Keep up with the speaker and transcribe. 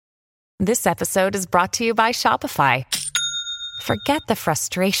This episode is brought to you by Shopify. Forget the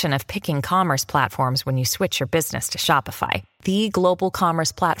frustration of picking commerce platforms when you switch your business to Shopify, the global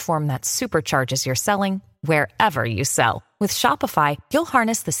commerce platform that supercharges your selling wherever you sell. With Shopify, you'll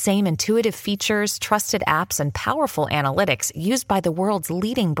harness the same intuitive features, trusted apps, and powerful analytics used by the world's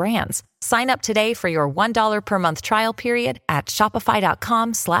leading brands. Sign up today for your $1 per month trial period at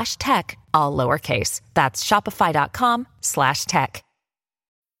shopify.com/tech, all lowercase. That's shopify.com/tech.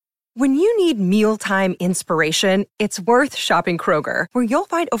 When you need mealtime inspiration, it's worth shopping Kroger, where you'll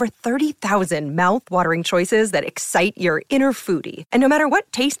find over 30,000 mouth-watering choices that excite your inner foodie. And no matter what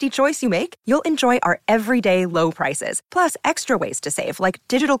tasty choice you make, you'll enjoy our everyday low prices, plus extra ways to save, like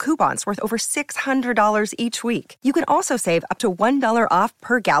digital coupons worth over $600 each week. You can also save up to $1 off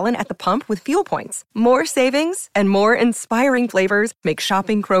per gallon at the pump with fuel points. More savings and more inspiring flavors make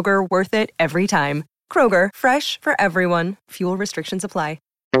shopping Kroger worth it every time. Kroger, fresh for everyone. Fuel restrictions apply.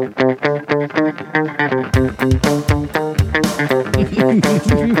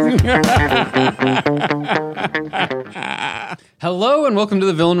 Hello and welcome to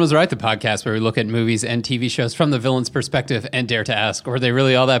The Villain Was Right, the podcast where we look at movies and TV shows from the villain's perspective and dare to ask, were they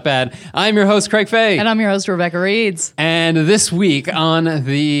really all that bad? I'm your host, Craig Fay. And I'm your host, Rebecca Reeds. And this week on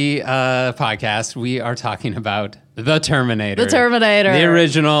the podcast, we are talking about The Terminator. The Terminator. The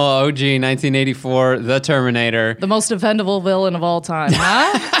original OG 1984, The Terminator. The most offendable villain of all time,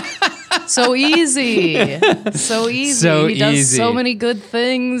 huh? So easy. So easy. So he does easy. so many good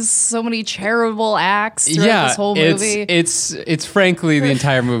things, so many charitable acts throughout this whole movie. It's frankly, the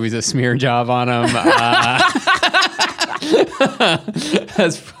entire movie's a smear job on him.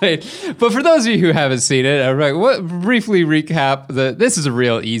 That's played. But for those of you who haven't seen it, briefly recap. This is a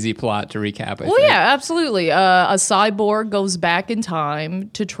real easy plot to recap, I think. Yeah, absolutely. A cyborg goes back in time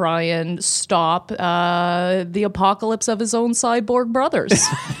to try and stop the apocalypse of his own cyborg brothers.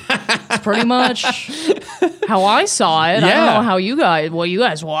 It's pretty much how I saw it. Yeah. I don't know how you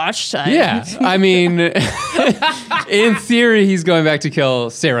guys watched. Yeah, I mean, in theory, he's going back to kill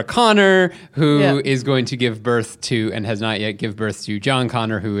Sarah Connor, who is going to give birth to, and has not yet give birth to, John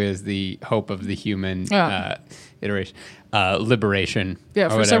Connor, who is the hope of the human liberation. Yeah,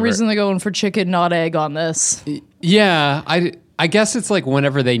 for some reason they're going for chicken, not egg on this. Yeah, I guess it's like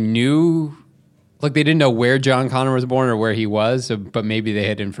whenever they knew. Like, they didn't know where John Connor was born or where he was, but maybe they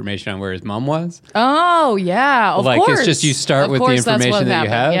had information on where his mom was. Oh, yeah, of course. It's just you start with the information that you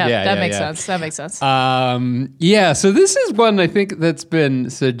have. Yeah, that makes sense. That makes sense. So this is one I think that's been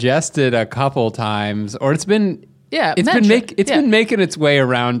suggested a couple times, or it's been... Yeah, it's been making its way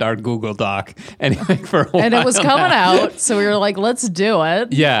around our Google Doc anyway for a while. And it was coming out, so we were like, let's do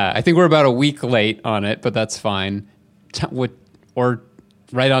it. Yeah, I think we're about a week late on it, but that's fine. Or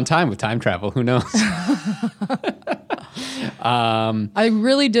right on time with time travel. Who knows? I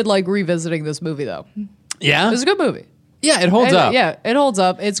really did like revisiting this movie, though. Yeah? It was a good movie. Yeah, it holds up. Yeah, it holds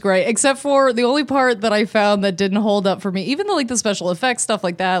up. It's great. Except for the only part that I found that didn't hold up for me, even the the special effects stuff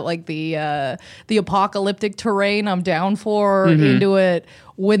like that, like the apocalyptic terrain I'm down for, into it.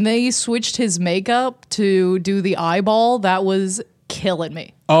 When they switched his makeup to do the eyeball, that was killing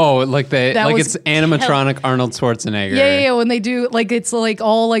me. Oh, it's animatronic Arnold Schwarzenegger. Yeah. When they do, it's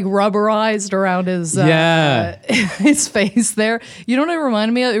all rubberized around his his face there. You know what it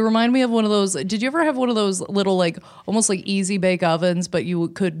reminded me of? It reminded me of one of those. Did you ever have one of those little almost like easy bake ovens, but you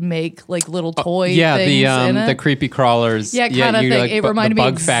could make little toy things in it? The creepy crawlers. Yeah, kind of thing. It reminded me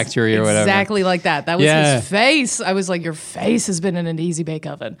Bug Factory or whatever. Exactly like that. That was his face. I was like, your face has been in an easy bake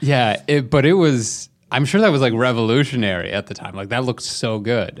oven. Yeah, but it was. I'm sure that was revolutionary at the time. That looked so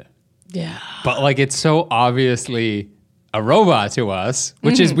good. Yeah. But it's so obviously a robot to us,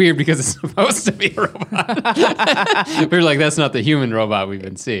 which is weird because it's supposed to be a robot. We're like, that's not the human robot we've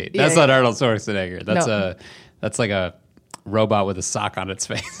been seeing. That's not Arnold Schwarzenegger. That's like a robot with a sock on its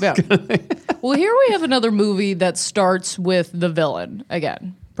face. Yeah. Well, here we have another movie that starts with the villain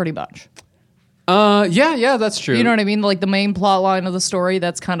again, pretty much. Yeah, that's true. You know what I mean? The main plot line of the story,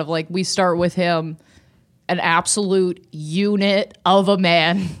 that's kind of we start with him, an absolute unit of a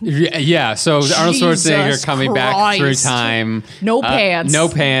man. Yeah, so Arnold Schwarzenegger coming back through time. No pants. No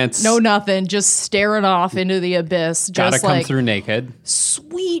pants. No nothing. Just staring off into the abyss. Gotta come through naked.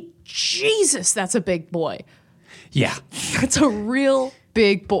 Sweet Jesus, that's a big boy. Yeah. That's a real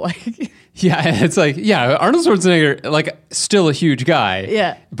big boy. Yeah, it's Arnold Schwarzenegger, still a huge guy.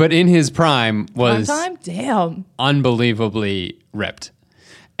 Yeah. But in his prime was Damn. unbelievably ripped.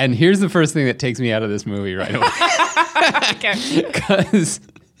 And here's the first thing that takes me out of this movie right away. Because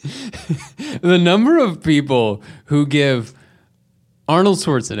the number of people who give Arnold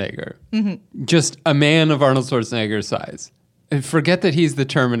Schwarzenegger, just a man of Arnold Schwarzenegger's size, forget that he's the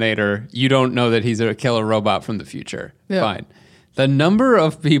Terminator. You don't know that he's a killer robot from the future. Yeah. Fine. The number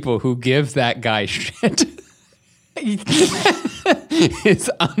of people who give that guy shit is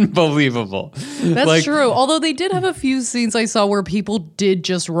unbelievable. That's true. Although they did have a few scenes I saw where people did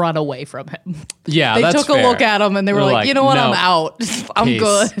just run away from him. Yeah, they that's took a look at him and they were like, you know what? no, I'm out. I'm peace.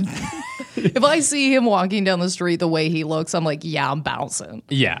 good. If I see him walking down the street the way he looks, I'm like, yeah, I'm bouncing.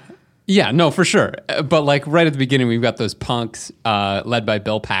 Yeah. Yeah, no, for sure. But like right at the beginning, we've got those punks led by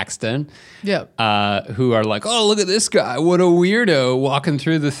Bill Paxton. Yeah. Who are like, oh, look at this guy. What a weirdo walking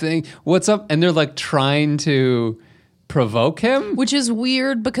through the thing. What's up? And they're like trying to provoke him. Which is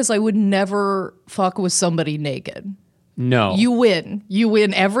weird because I would never fuck with somebody naked. No. You win. You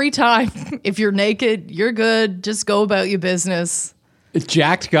win every time. If you're naked, you're good. Just go about your business. A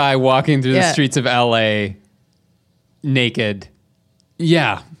jacked guy walking through the Yeah. streets of LA naked.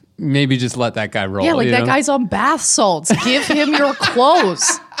 Yeah. Maybe just let that guy roll. Yeah, like you that know? guy's on bath salts. Give him your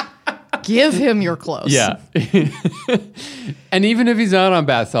clothes. Give him your clothes. Yeah. And even if he's not on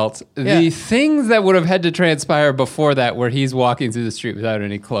bath salts, the things that would have had to transpire before that, where he's walking through the street without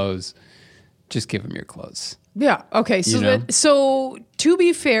any clothes, just give him your clothes. Yeah. Okay. So You know? so to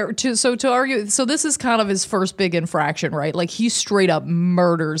be fair, to argue, so this is kind of his first big infraction, right? Like he straight up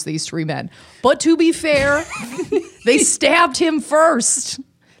murders these three men. But to be fair, they stabbed him first.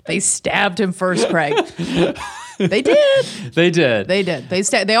 They stabbed him first, Craig. They did. They did. They did.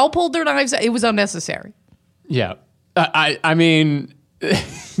 They all pulled their knives. It was unnecessary. Yeah. I mean,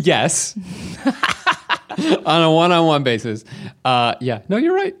 yes. On a one-on-one basis. Yeah. No,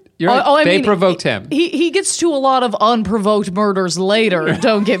 you're right. You're right. They provoked him. He gets to a lot of unprovoked murders later.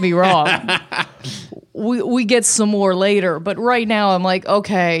 Don't get me wrong. We get some more later, but right now I'm like,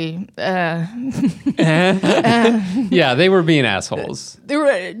 okay. Yeah, they were being assholes.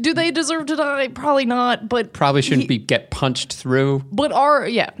 Do they deserve to die? Probably not. But Probably shouldn't get punched through. But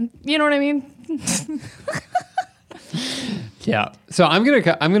you know what I mean? Yeah. So I'm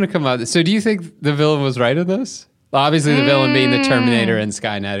gonna come out. So do you think the villain was right in this? Obviously, the villain being the Terminator and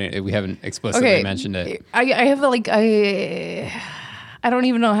Skynet. We haven't explicitly mentioned it. I have like I don't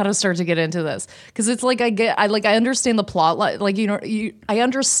even know how to start to get into this because it's like I understand the plot, like I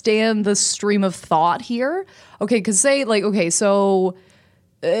understand the stream of thought here. Okay, because so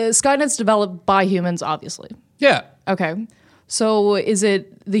Skynet's developed by humans, obviously. Yeah. Okay, so is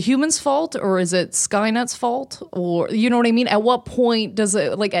it the humans' fault or is it Skynet's fault, or you know what I mean? At what point does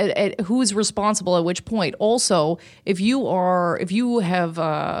it who is responsible at which point? Also, if you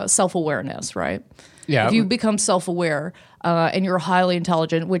have self-awareness, right? Yeah. If you become self-aware and you're highly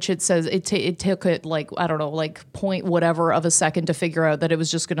intelligent, which it says it took it point whatever of a second to figure out that it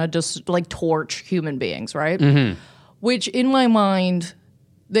was just going to just like torch human beings, right? Mm-hmm. Which in my mind,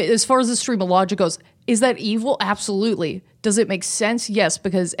 as far as the stream of logic goes, is that evil? Absolutely. Does it make sense? Yes,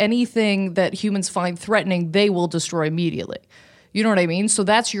 because anything that humans find threatening, they will destroy immediately. You know what I mean? So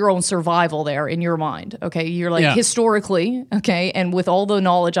that's your own survival there in your mind. Okay. You're like, historically, okay, and with all the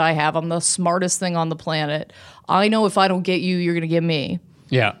knowledge I have, I'm the smartest thing on the planet. I know if I don't get you, you're going to get me.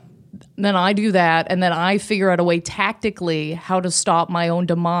 Yeah. Then I do that, and then I figure out a way tactically how to stop my own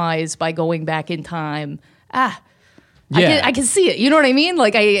demise by going back in time. Yeah. I can see it. You know what I mean?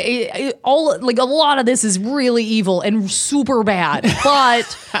 Like a lot of this is really evil and super bad,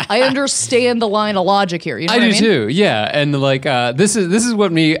 but I understand the line of logic here. You know what I mean? I do too. Yeah, and like this is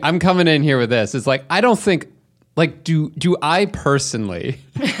what I'm coming in here with this. It's like I don't think like do I personally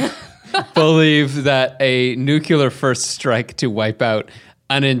believe that a nuclear first strike to wipe out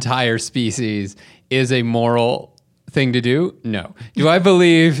an entire species is a moral thing to do? No. Do I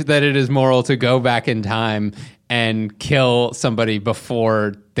believe that it is moral to go back in time and kill somebody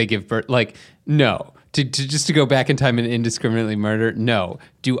before they give birth? Like, no. To go back in time and indiscriminately murder? No.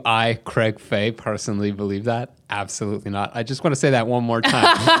 Do I, Craig Fay, personally believe that? Absolutely not. I just want to say that one more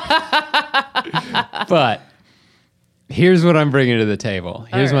time. But here's what I'm bringing to the table.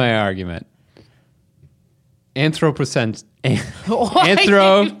 Here's my argument. Anthropocentrism,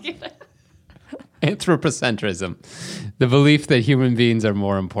 the belief that human beings are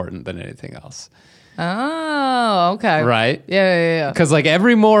more important than anything else. Oh, okay. Right? Yeah. Because like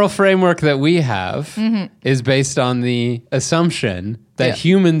every moral framework that we have is based on the assumption that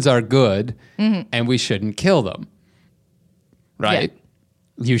humans are good and we shouldn't kill them. Right? Yeah.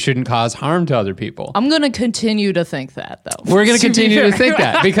 You shouldn't cause harm to other people. I'm going to continue to think that, though. We're going to continue to think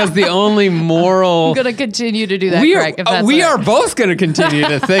that because the only moral... I'm going to continue to do that, Craig. We are both going to continue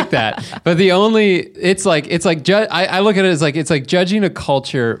to think that. But the only... I look at it as like, it's like judging a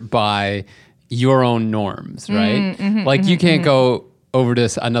culture by your own norms, right? You can't go... over to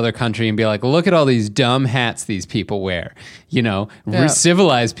another country and be like, look at all these dumb hats these people wear. You know,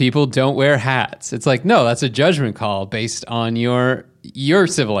 civilized people don't wear hats. It's like, no, that's a judgment call based on your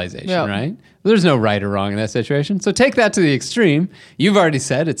civilization, right? There's no right or wrong in that situation. So take that to the extreme. You've already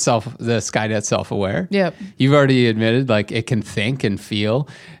said the Skynet's self-aware. Yep. You've already admitted like it can think and feel.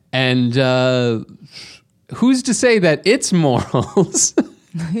 And who's to say that its morals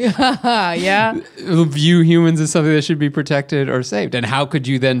view humans as something that should be protected or saved? And how could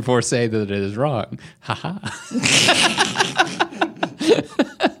you then foresay that it is wrong?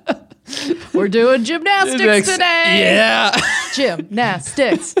 We're doing gymnastics today. Yeah.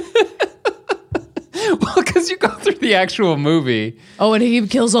 Gymnastics. Well, because you go through the actual movie. Oh, and he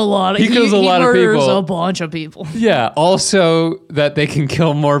kills a lot of He kills a lot of people. He murders a bunch of people. Yeah. Also, that they can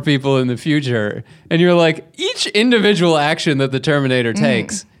kill more people in the future. And you're like, each individual action that the Terminator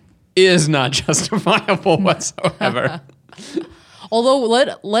takes is not justifiable whatsoever. Although,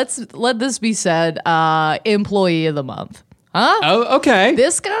 let this be said, employee of the month. Huh? Oh, okay.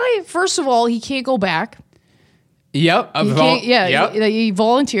 This guy, first of all, he can't go back. Yep. He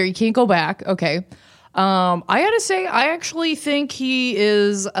volunteered. He can't go back. Okay. I gotta say, I actually think he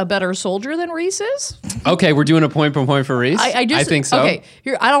is a better soldier than Reese is. Okay, we're doing a point per point for Reese. I think so. Okay,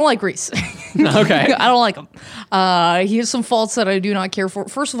 I don't like Reese. Okay, I don't like him. He has some faults that I do not care for.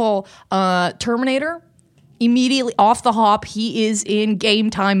 First of all, Terminator. Immediately off the hop, he is in game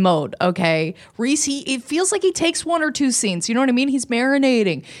time mode, okay? Reese, it feels like he takes one or two scenes, you know what I mean? He's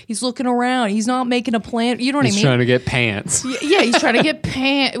marinating, he's looking around, he's not making a plan, you know what I mean? He's trying to get pants. Yeah, he's trying to get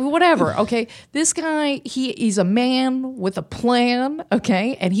pants, whatever, okay? This guy, he's a man with a plan,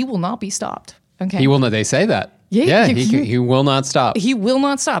 okay? And he will not be stopped, okay? He will not, they say that. Yeah, he will not stop. He will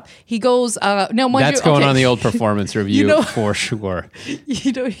not stop. He goes, now mind That's you, going on the old performance review for sure.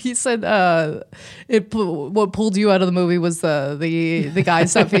 You know, he said what pulled you out of the movie was the guy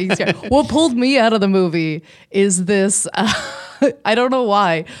stuff. What pulled me out of the movie is this, I don't know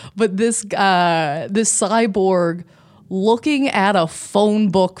why, but this cyborg looking at a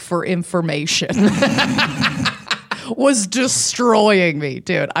phone book for information. Was destroying me,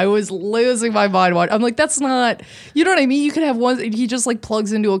 dude. I was losing my mind. I'm like, that's not, you know what I mean? You could have one, he just like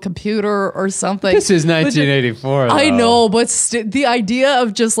plugs into a computer or something. This is 1984. I know, but the idea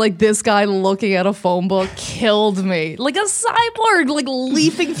of just like this guy looking at a phone book killed me. Like a cyborg, like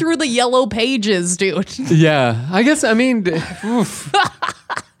leafing through the yellow pages, dude. Yeah, I guess, I mean, oof.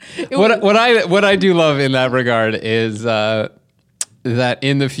 What I do love in that regard is, that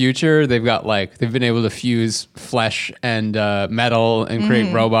in the future they've been able to fuse flesh and metal and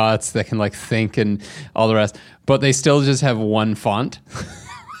create robots that can like think and all the rest, but they still just have one font.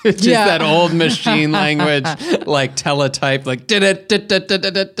 It's just that old machine language, like teletype, like never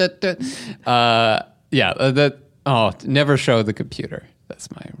show the computer. That's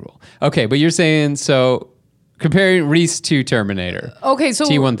my rule. Okay, but you're saying so. Comparing Reese to Terminator. Okay, so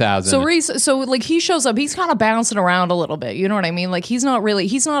T-1000. So Reese, like he shows up, he's kind of bouncing around a little bit. You know what I mean? Like he's not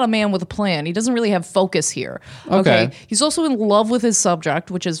a man with a plan. He doesn't really have focus here. Okay. He's also in love with his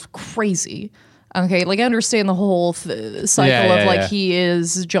subject, which is crazy. Okay, like I understand the whole cycle of like he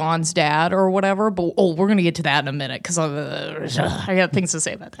is John's dad or whatever, but we're gonna get to that in a minute because I got things to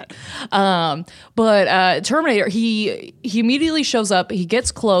say about that. But Terminator, he immediately shows up. He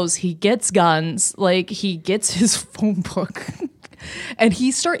gets clothes. He gets guns. Like he gets his phone book, and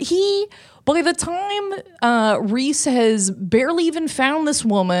by the time Reese has barely even found this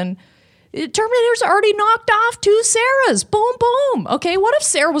woman. Terminator's already knocked off 2 Sarahs. Boom, boom. Okay, what if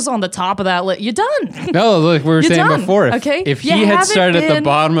Sarah was on the top of that list? You're done. No, look, we were saying done. before. If he had started at the been-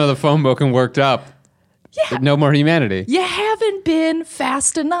 bottom of the phone book and worked up, no more humanity. You haven't been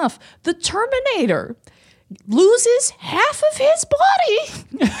fast enough. The Terminator loses half of his body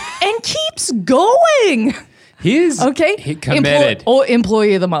and keeps going. He's committed.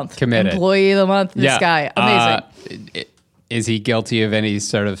 Employee of the month. Committed. Employee of the month. This guy. Amazing. Is he guilty of any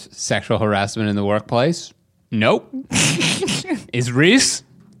sort of sexual harassment in the workplace? Nope. Is Reese?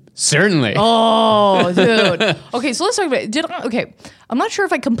 Certainly. Oh, dude. Okay, so let's talk about I'm not sure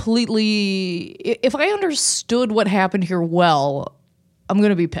if if I understood what happened here well, I'm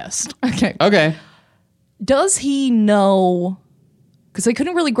going to be pissed. Okay. Does he know? Because I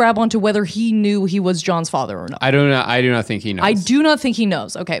couldn't really grab onto whether he knew he was John's father or not. I do not think he knows. I do not think he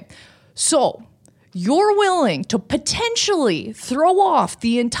knows. Okay. So you're willing to potentially throw off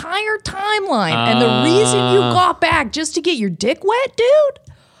the entire timeline and the reason you got back just to get your dick wet, dude?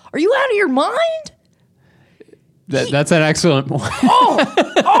 Are you out of your mind? That's an excellent point.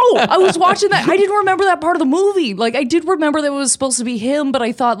 I was watching that. I didn't remember that part of the movie. Like, I did remember that it was supposed to be him, but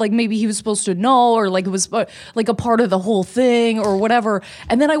I thought like maybe he was supposed to know, or like it was like a part of the whole thing or whatever.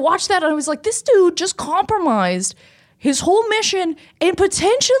 And then I watched that and I was like, this dude just compromised his whole mission and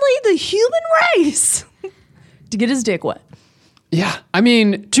potentially the human race to get his dick wet. Yeah. I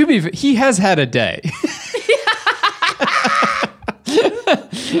mean, he has had a day.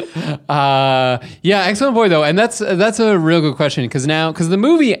 Yeah, excellent point though, and that's a real good question because the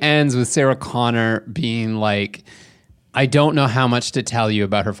movie ends with Sarah Connor being like, I don't know how much to tell you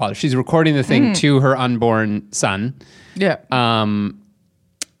about her father. She's recording the thing to her unborn son,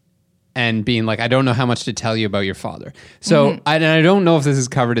 and being like, I don't know how much to tell you about your father. So I don't know if this is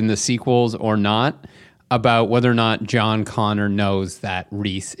covered in the sequels or not about whether or not John Connor knows that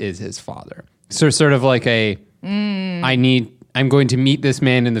Reese is his father. So sort of like I'm going to meet this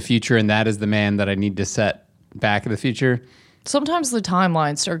man in the future, and that is the man that I need to set back in the future. Sometimes the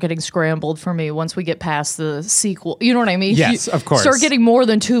timelines start getting scrambled for me once we get past the sequel. You know what I mean? Yes, of course. Start getting more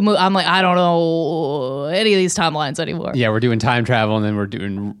than two movies. I'm like, I don't know any of these timelines anymore. Yeah, we're doing time travel, and then we're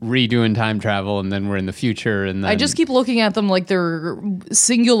redoing time travel, and then we're in the future. And then I just keep looking at them like they're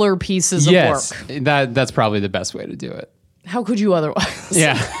singular pieces of work. That's probably the best way to do it. How could you otherwise?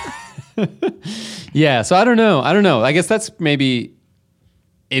 Yeah. Yeah, so I don't know. I guess that's maybe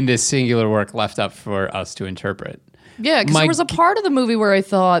in this singular work left up for us to interpret. Yeah, because there was a part of the movie where I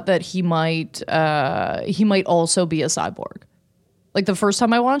thought that he might also be a cyborg. Like the first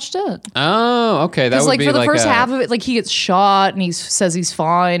time I watched it. Oh, okay. That would like be for the like first half of it, like he gets shot and he says he's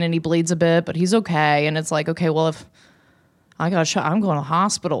fine and he bleeds a bit, but he's okay. And it's like, okay, well, if I got shot, I'm going to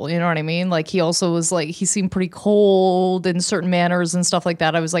hospital. You know what I mean? Like he also was like, he seemed pretty cold in certain manners and stuff like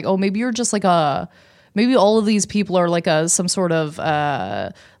that. I was like, oh, maybe you're just like maybe all of these people are like some sort of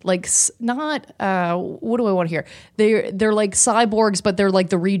what do I want to hear? They're like cyborgs, but they're like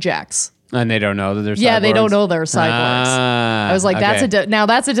the rejects. And they don't know that they're cyborgs? Yeah, they don't know they're cyborgs. I was like, okay. Now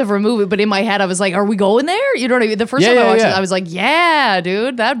that's a different movie. But in my head, I was like, are we going there? You know what I mean? The first time I watched it, I was like, yeah,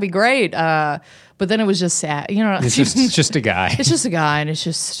 dude, that'd be great. But then it was just sad. You know, it's just a guy. It's just a guy, and it's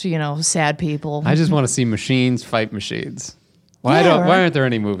just, sad people. I just want to see machines fight machines. Why aren't there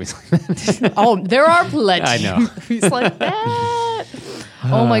any movies like that? Oh, there are plenty. I know. Movies like that.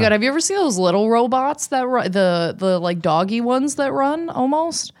 Oh my god, have you ever seen those little robots that run, the like doggy ones that run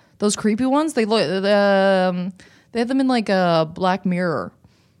almost? Those creepy ones? They have them in like a Black Mirror.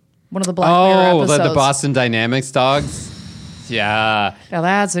 One of the Black Mirror episodes. Oh, the Boston Dynamics dogs? Yeah. Now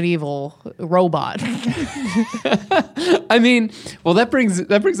that's an evil robot. I mean, well, that brings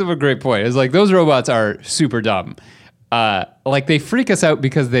up a great point. It's like those robots are super dumb. Like they freak us out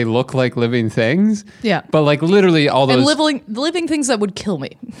because they look like living things. Yeah. But like literally all those living things that would kill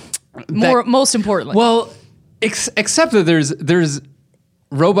me. Most importantly. Well, except that there's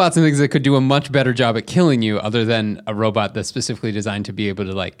robots and things that could do a much better job at killing you other than a robot that's specifically designed to be able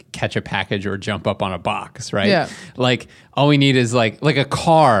to like catch a package or jump up on a box, right? Yeah. Like all we need is like a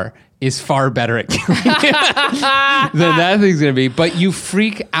car is far better at killing you than that thing's going to be. But you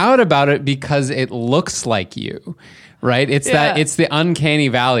freak out about it because it looks like you, right? It's the uncanny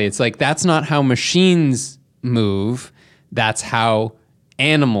valley. It's like, that's not how machines move. That's how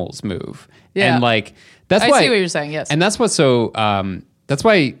animals move. Yeah. And like, that's why. I see what you're saying, yes. And that's what's so, that's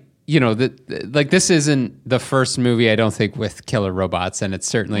why, like this isn't the first movie, I don't think, with killer robots. And it's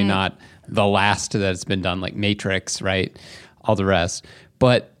certainly not the last that's been done, like Matrix, right? All the rest.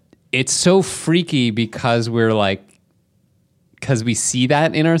 But it's so freaky because we see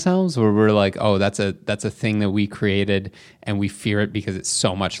that in ourselves, where we're like, oh, that's a thing that we created and we fear it because it's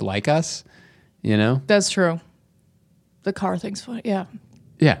so much like us, That's true. The car thing's funny. Yeah.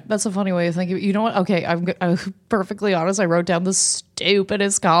 Yeah. That's a funny way of thinking. You know what? Okay, I'm perfectly honest. I wrote down the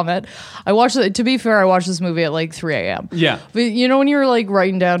stupidest comment. To be fair, I watched this movie at like 3 a.m. Yeah. But when you're like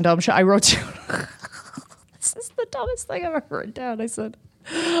writing down dumb shit, I wrote down, this is the dumbest thing I've ever written down. I said,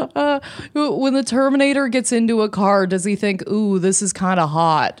 when the Terminator gets into a car, does he think, ooh, this is kind of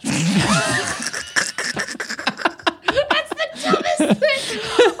hot?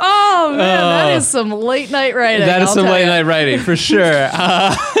 Oh man, that is some late night writing. That is some late night writing for sure.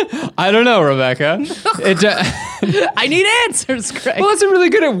 I don't know, Rebecca. I need answers, Greg. Well, that's really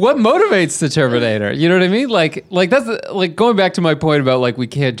good at what motivates the Terminator. You know what I mean? Like that's like going back to my point about like we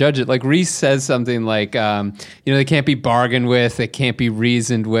can't judge it. Like Reese says something like, they can't be bargained with, they can't be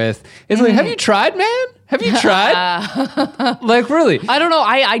reasoned with. It's like, have you tried, man? Have you tried? Like really? I don't know.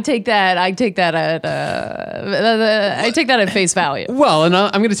 I take that at face value. Well, and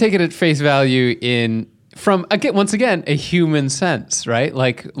I'm going to take it at face value in from again, once again, a human sense, right?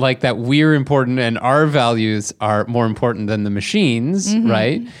 Like that we're important and our values are more important than the machines,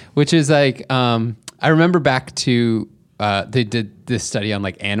 right? Which is like, I remember back to they did this study on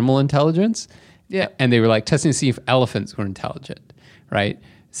like animal intelligence, and they were like testing to see if elephants were intelligent, right?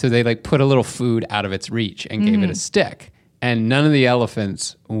 So they like put a little food out of its reach and gave it a stick, and none of the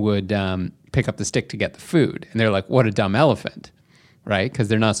elephants would pick up the stick to get the food, and they're like, "What a dumb elephant." Right? Because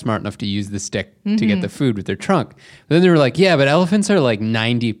they're not smart enough to use the stick to get the food with their trunk. But then they were like, yeah, but elephants are like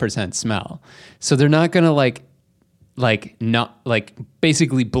 90% smell. So they're not going to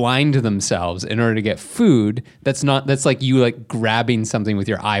basically blind themselves in order to get food. That's like you like grabbing something with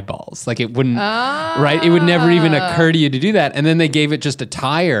your eyeballs. Like it wouldn't, right? It would never even occur to you to do that. And then they gave it just a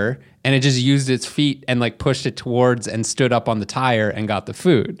tire and it just used its feet and like pushed it towards and stood up on the tire and got the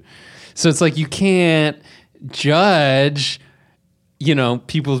food. So it's like you can't judge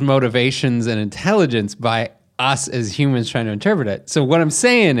people's motivations and intelligence by us as humans trying to interpret it. So what I'm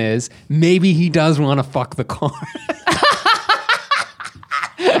saying is maybe he does want to fuck the car.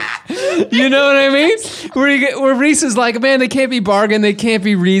 You know what I mean? Where Reese is like, man, they can't be bargained, they can't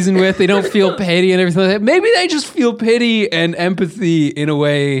be reasoned with, they don't feel pity and everything like that. Maybe they just feel pity and empathy in a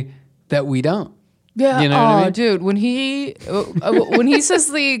way that we don't. Yeah. You know what I mean? Dude, when he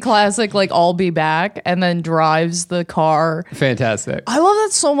says the classic like "I'll be back" and then drives the car, fantastic. I love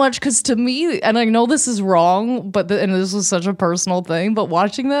that so much because to me, and I know this is wrong, and this was such a personal thing, but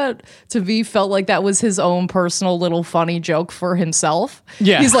watching that to me felt like that was his own personal little funny joke for himself.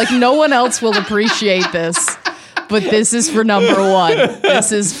 Yeah, he's like, no one else will appreciate this. But this is for number one.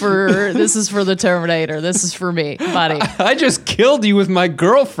 This is for the Terminator. This is for me, buddy. I just killed you with my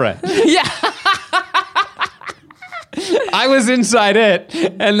girlfriend. Yeah. I was inside it,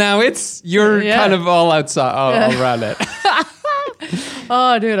 and now you're kind of all outside, all around it.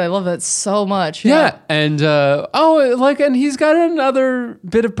 Oh, dude, I love that so much. Yeah, and and he's got another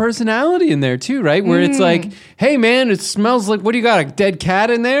bit of personality in there too, right? Where it's like, hey man, it smells like, what do you got, a dead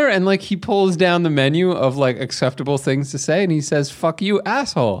cat in there? And like he pulls down the menu of like acceptable things to say, and he says, "Fuck you,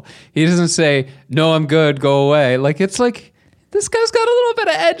 asshole." He doesn't say, "No, I'm good, go away." Like it's like, this guy's got a little bit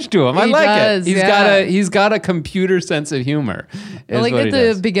of edge to him. I like it. He's got a computer sense of humor. Like at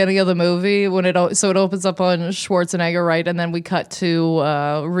the beginning of the movie when it opens up on Schwarzenegger, right, and then we cut to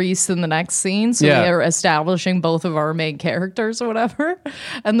Reese in the next scene. So we are establishing both of our main characters or whatever.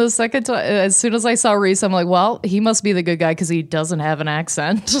 And the second time, as soon as I saw Reese, I'm like, well, he must be the good guy because he doesn't have an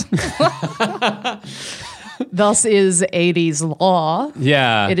accent. Thus is 80s law.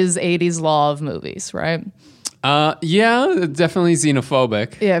 Yeah, it is 80s law of movies, right? Yeah, definitely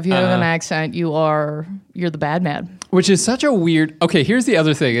xenophobic. Yeah, if you have an accent, you're the bad man. Which is such a weird. Okay, here's the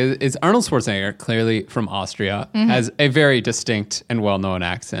other thing: is Arnold Schwarzenegger, clearly from Austria, has a very distinct and well-known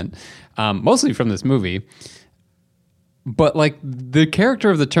accent, mostly from this movie. But like the character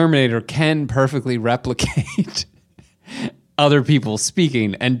of the Terminator can perfectly replicate other people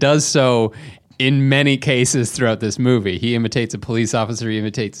speaking, and does so in many cases throughout this movie. He imitates a police officer. He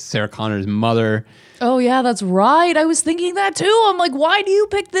imitates Sarah Connor's mother. Oh, yeah, that's right. I was thinking that too. I'm like, why do you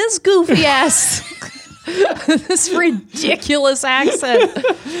pick this goofy ass? This ridiculous accent.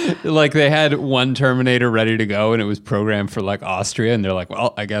 Like they had one Terminator ready to go and it was programmed for like Austria. And they're like,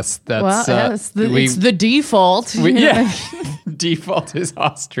 well, I guess that's... it's the default. Default is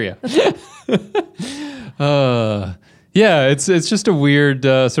Austria. Yeah, it's just a weird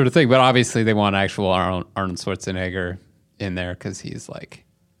sort of thing. But obviously they want actual Arnold Schwarzenegger in there because he's like...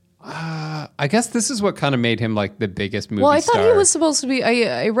 I guess this is what kind of made him like the biggest movie star. Well, I thought he was supposed to be...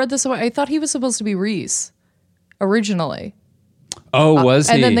 I read this... I thought he was supposed to be Reese originally. Oh, was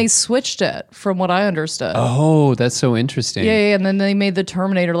he? And then they switched it from what I understood. Oh, that's so interesting. Yeah, and then they made the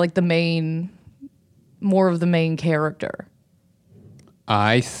Terminator like more of the main character.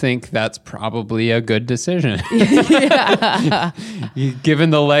 I think that's probably a good decision. Yeah. Given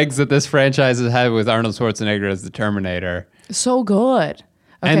the legs that this franchise has had with Arnold Schwarzenegger as the Terminator. So good.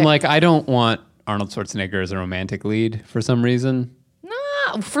 Okay. And like, I don't want Arnold Schwarzenegger as a romantic lead for some reason.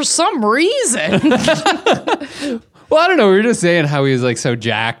 Nah, for some reason. Well, I don't know. We were just saying how he was like so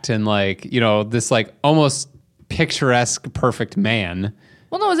jacked and like, this like almost picturesque, perfect man.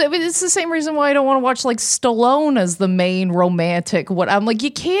 Well, no, it's the same reason why I don't want to watch like Stallone as the main romantic. I'm like,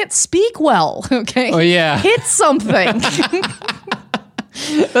 you can't speak well, okay? Oh, yeah. Hit something.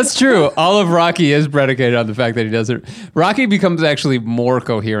 That's true. All of Rocky is predicated on the fact that he doesn't. Rocky becomes actually more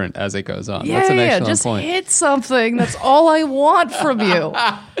coherent as it goes on. That's an excellent just point. Hit something. That's all I want from you.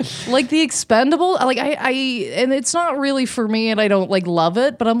 Like the Expendable. Like and it's not really for me, and I don't like love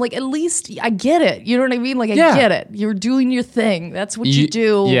it. But I'm like, at least I get it. You know what I mean? Like I get it. You're doing your thing. That's what you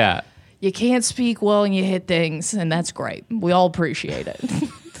do. Yeah. You can't speak well and you hit things, and that's great. We all appreciate it.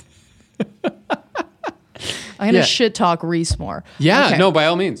 I'm gonna shit talk Reese more. Yeah, okay. no, by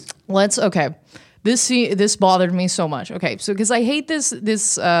all means. This bothered me so much. Okay, so because I hate this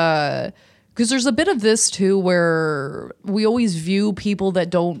because there's a bit of this too where we always view people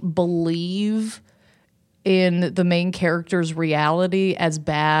that don't believe in the main character's reality as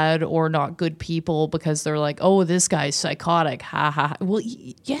bad or not good people because they're like, oh, this guy's psychotic. Ha ha. Well,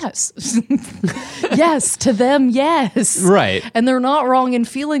 yes. Yes, to them, yes. Right. And they're not wrong in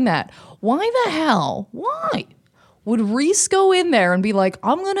feeling that. Why the hell? Why would Reese go in there and be like,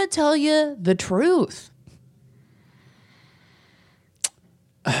 I'm going to tell you the truth?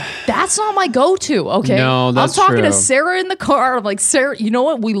 That's not my go-to, okay? No, that's I'm talking true. to Sarah in the car. I'm like, Sarah, you know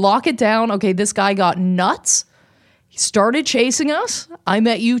what? We lock it down. Okay, this guy got nuts. He started chasing us. I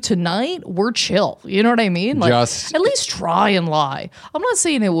met you tonight. We're chill. You know what I mean? Like, Just- at least try and lie. I'm not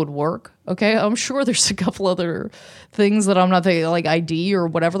saying it would work, okay? I'm sure there's a couple other things that I'm not thinking, like ID or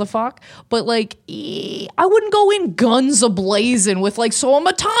whatever the fuck. But, like, I wouldn't go in guns a-blazing with, like, so I'm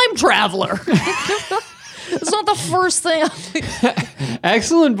a time traveler. It's not the first thing.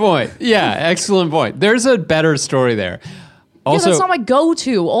 Excellent point. Yeah, excellent point. There's a better story there. Also, that's not my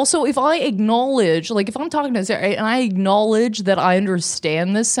go-to. Also, if I acknowledge, like if I'm talking to Sarah and I acknowledge that I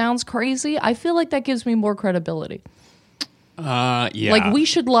understand this sounds crazy, I feel like that gives me more credibility. yeah. Like we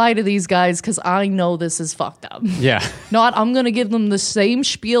should lie to these guys because I know this is fucked up. Yeah. Not I'm going to give them the same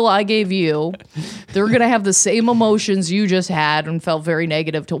spiel I gave you. They're going to have the same emotions you just had and felt very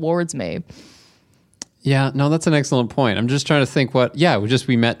negative towards me. Yeah, no, that's an excellent point. I'm just trying to think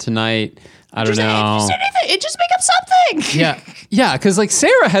we met tonight. I don't know. Just make up something. Yeah, because like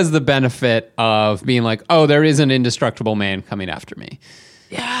Sarah has the benefit of being like, oh, there is an indestructible man coming after me.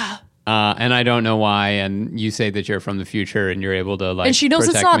 Yeah. And I don't know why. And you say that you're from the future and you're able to like, and she knows it's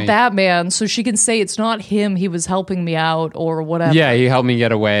protect not me. that man, so she can say it's not him. He was helping me out or whatever. Yeah, he helped me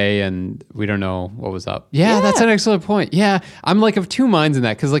get away, and we don't know what was up. Yeah, that's an excellent point. Yeah, I'm like of two minds in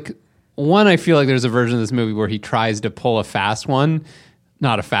that because like. One, I feel like there's a version of this movie where he tries to pull a fast one,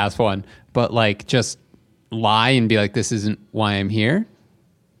 not a fast one, but like just lie and be like, this isn't why I'm here.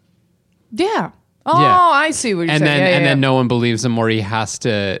 Yeah. Oh, Yeah. I see what you're saying. And then no one believes him or he has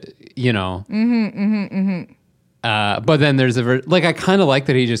to, you know. But then there's like, I kind of like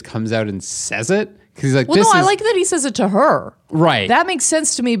that he just comes out and says it. Because he's like, well, I like that he says it to her. Right. That makes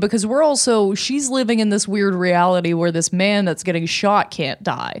sense to me because she's living in this weird reality where this man that's getting shot can't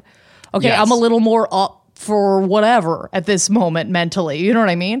die. Okay, Yes. I'm a little more up for whatever at this moment mentally. You know what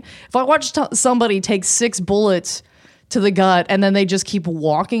I mean? If I watch somebody take 6 bullets to the gut and then they just keep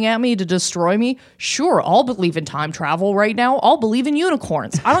walking at me to destroy me, sure, I'll believe in time travel right now. I'll believe in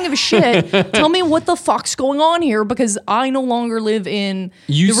unicorns. I don't give a shit. Tell me what the fuck's going on here because I no longer live in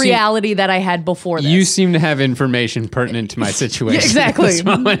the reality that I had before this. You seem to have information pertinent to my situation. Exactly.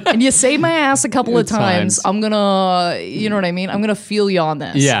 And you saved my ass a couple of times. Times. I'm gonna, you know what I mean? I'm gonna feel you on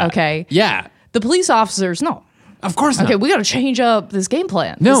this. Yeah. Okay. Yeah. The police officers, no. Of course not. Okay, we got to change up this game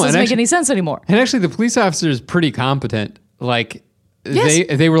plan. No, this doesn't make actually- any sense anymore. And actually, the police officer is pretty competent. Like, Yes.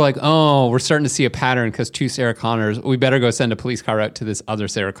 they were like, oh, we're starting to see a pattern because 2 Sarah Connors, we better go send a police car out to this other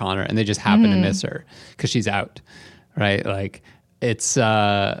Sarah Connor. And they just happen to miss her because she's out. Right? Like, it's,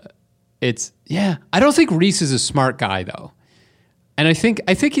 yeah. I don't think Reese is a smart guy, though. And I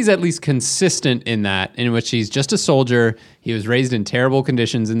think he's at least consistent in that, in which he's just a soldier. He was raised in terrible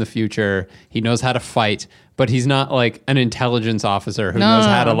conditions in the future. He knows how to fight, but he's not like an intelligence officer who knows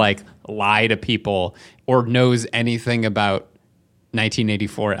how to like lie to people or knows anything about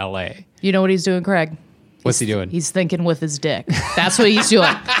 1984 LA. You know what he's doing, Craig? What's he doing? He's thinking with his dick. That's what he's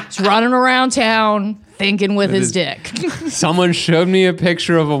doing. He's running around town thinking with his dick. Someone showed me a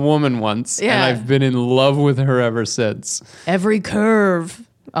picture of a woman once, and Yeah. I've been in love with her ever since. Every curve.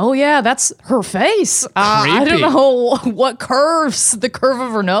 Oh, yeah, that's her face. I don't Creepy. know what curves. The curve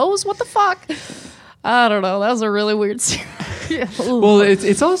of her nose? What the fuck? I don't know. That was a really weird scene. Well,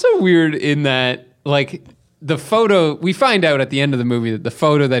 it's also weird in that, like, the photo, we find out at the end of the movie that the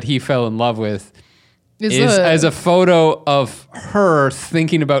photo that he fell in love with is as a photo of her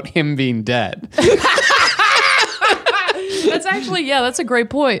thinking about him being dead. That's actually, that's a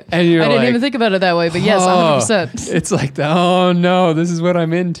great point. And you're I didn't like, even think about it that way, but yes, 100%. It's like, oh no, this is what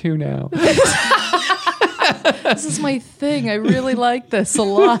I'm into now. This is my thing. I really like this a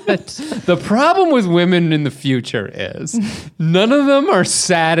lot. The problem with women in the future is none of them are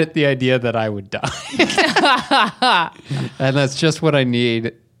sad at the idea that I would die. And that's just what I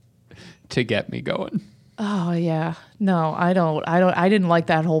need to get me going. Oh yeah, no, I don't. I didn't like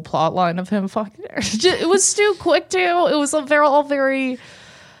that whole plot line of him fucking her. It was too quick too. It was all very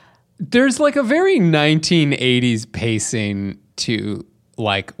there's like a very 1980s pacing to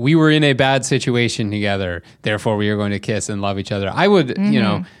like, we were in a bad situation together, therefore we are going to kiss and love each other. I would, you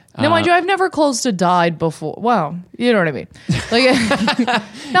know. Now, mind you, I've never close to died before. Well, you know what I mean. Like,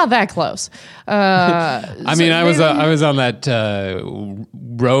 not that close. I mean, I was on that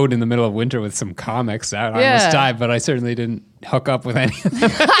road in the middle of winter with some comics. I almost died, but I certainly didn't hook up with any of them.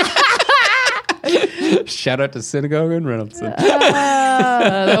 Shout out to Synagogue and Reynoldsson.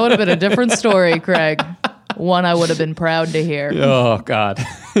 That would have been a different story, Craig. One I would have been proud to hear. Oh, God.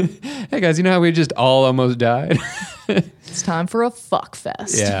 Hey, guys, you know how we just all almost died? It's time for a fuck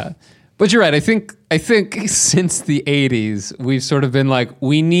fest. Yeah. But you're right. I think since the 80s, we've sort of been like,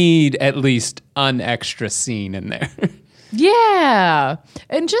 we need at least an extra scene in there. Yeah.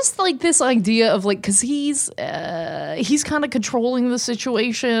 And just like this idea of like, because he's kind of controlling the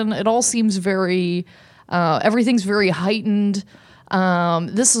situation. It all seems very, everything's very heightened.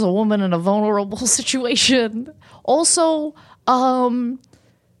 This is a woman in a vulnerable situation. Also, they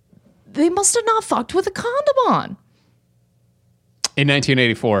must have not fucked with a condom on. In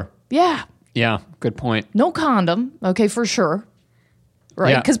 1984. Yeah. Yeah, good point. No condom. Okay, for sure.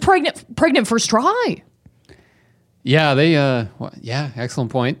 Right? Because pregnant first try. Yeah,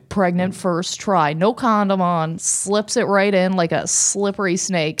 excellent point. Pregnant first try. No condom on. Slips it right in like a slippery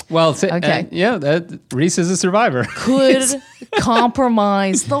snake. Well, Reese is a survivor. Could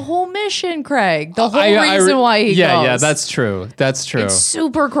compromise the whole mission, Craig. The whole reason why he goes. Yeah, that's true. That's true. It's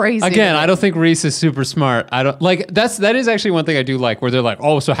super crazy. Again, I don't think Reese is super smart. I don't like that is actually one thing I do like, where they're like,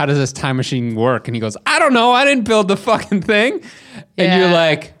 oh, so how does this time machine work? And he goes, I don't know. I didn't build the fucking thing. And you're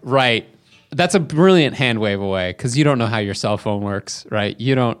like, right. That's a brilliant hand wave away, because you don't know how your cell phone works, right?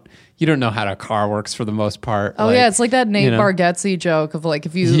 You don't know how a car works for the most part. Oh, yeah, it's like that Nate Bargatze joke of like,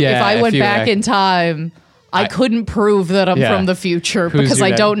 if I went back in time, I couldn't prove that I'm from the future because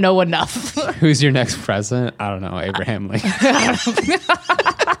I don't know enough. Who's your next president? I don't know, Abraham Lincoln.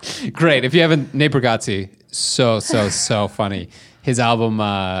 Great. If you haven't, Nate Bargatze, so funny. His album,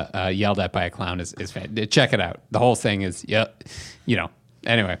 Yelled At by a Clown, is fantastic. Check it out. The whole thing is,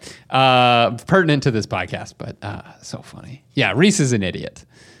 anyway, pertinent to this podcast, but so funny. Yeah, Reese is an idiot.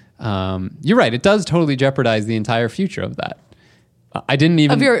 You're right. It does totally jeopardize the entire future of that. I didn't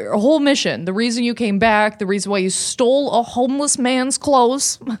even... Of your whole mission. The reason you came back, the reason why you stole a homeless man's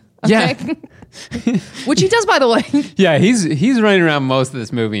clothes. Okay? Yeah. Which he does, by the way. Yeah, he's running around most of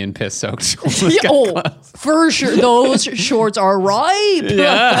this movie in piss-soaked clothes. For sure. Those shorts are ripe.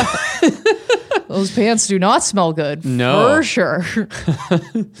 Yeah. Those pants do not smell good. No. For sure.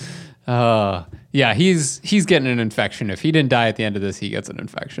 Yeah, he's getting an infection. If he didn't die at the end of this, he gets an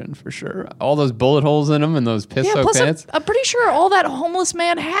infection for sure. All those bullet holes in him and those piss-soaked pants. I'm pretty sure all that homeless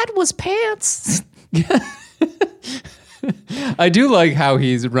man had was pants. I do like how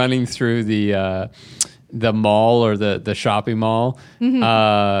he's running through the mall or the shopping mall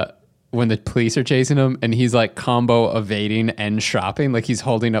when the police are chasing him, and he's like combo evading and shopping. Like he's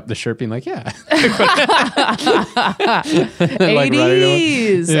holding up the shirt being like, yeah.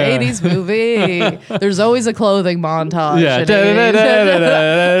 80s. 80s movie. There's always a clothing montage. Yeah.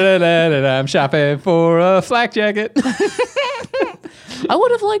 I'm shopping for a flak jacket. I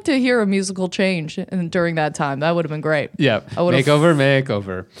would have liked to hear a musical change during that time. That would have been great. Yeah.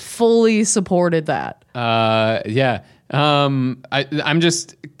 Makeover. Fully supported that. Yeah. I'm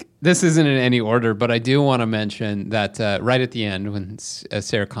just... This isn't in any order, but I do want to mention that right at the end, when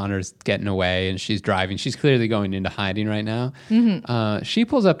Sarah Connor's getting away and she's driving, she's clearly going into hiding right now. Mm-hmm. She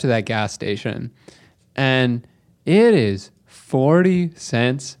pulls up to that gas station, and it is 40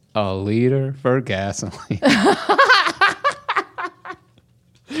 cents a liter for gasoline.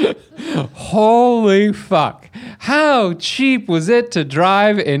 Holy fuck. How cheap was it to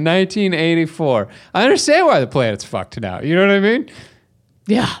drive in 1984? I understand why the planet's fucked now. You know what I mean?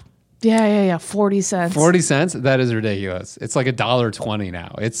 Yeah. 40 cents. 40 cents? That is ridiculous. It's like $1.20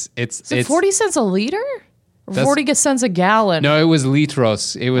 now. It's 40 cents a liter? Or 40 cents a gallon? No, it was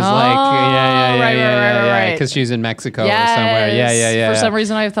litros. It was right. Because she's in Mexico or somewhere. Yeah. For some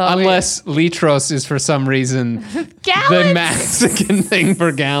reason, I thought. Unless litros is for some reason the Mexican thing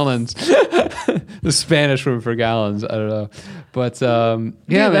for gallons, the Spanish word for gallons. I don't know, but Dude,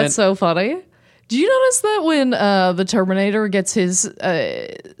 that's so funny. Do you notice that when the Terminator gets his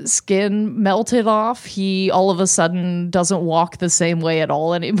skin melted off, he all of a sudden doesn't walk the same way at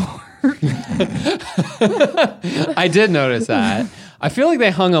all anymore? I did notice that. I feel like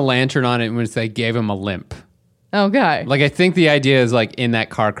they hung a lantern on it when they gave him a limp. Okay. Like, I think the idea is, like, in that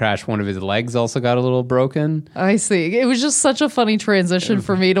car crash, one of his legs also got a little broken. I see. It was just such a funny transition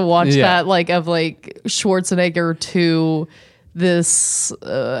for me to watch that, like, of, like, Schwarzenegger to this. How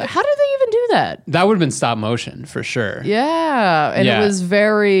did they even do that? That would have been stop motion for sure. Yeah, and it was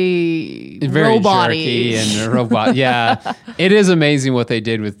very robot-y. jerky and robot. Yeah, it is amazing what they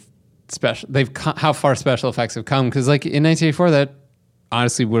did with special. How far special effects have come, because like in 1984, that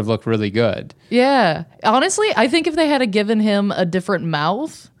honestly would have looked really good. Yeah, honestly, I think if they had given him a different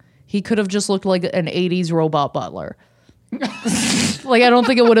mouth, he could have just looked like an 80s robot butler. Like, I don't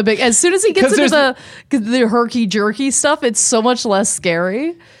think it would have been. As soon as he gets into the herky jerky stuff, it's so much less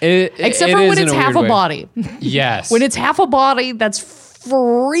scary. Except for when it's half a body. Yes. When it's half a body, that's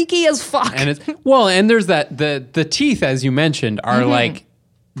freaky as fuck. And and there's that the teeth, as you mentioned, are like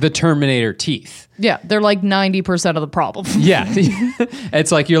the Terminator teeth. Yeah, they're like 90% of the problem. Yeah.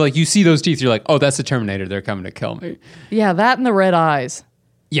 It's like you see those teeth, you're like, oh, that's the Terminator. They're coming to kill me. Yeah, that and the red eyes.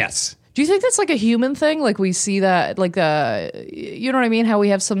 Yes. Do you think that's like a human thing? Like we see that, like you know what I mean? How we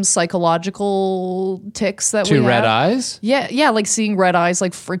have some psychological tics that we have? Red eyes? Yeah, like seeing red eyes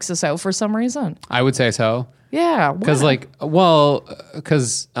like freaks us out for some reason. I would say so. Yeah. Because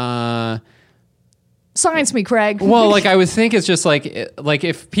Science me, Craig. Well, like I would think it's just like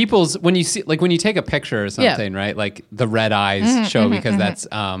if when you take a picture or something, right? Like the red eyes show because that's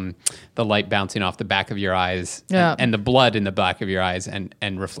the light bouncing off the back of your eyes and the blood in the back of your eyes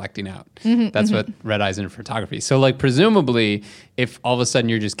and reflecting out. That's what red eyes in photography. So like presumably if all of a sudden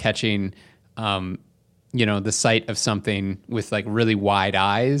you're just catching the sight of something with like really wide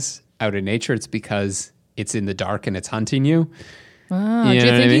eyes out in nature, it's because it's in the dark and it's hunting you. Oh, do you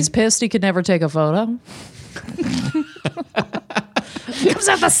think he's pissed he could never take a photo? It comes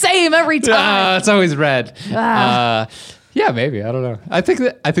out the same every time. It's always red. Yeah, maybe. I don't know. I think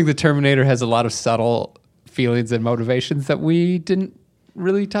the Terminator has a lot of subtle feelings and motivations that we didn't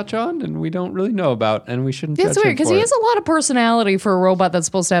really touch on and we don't really know about, and we shouldn't. It's weird because he has a lot of personality for a robot that's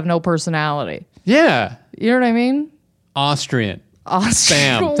supposed to have no personality. Yeah, you know what I mean. Austrian.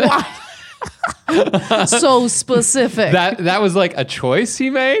 Bam. So specific. That was like a choice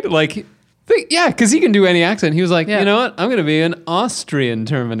he made. Like, because he can do any accent. He was like, you know what? I'm going to be an Austrian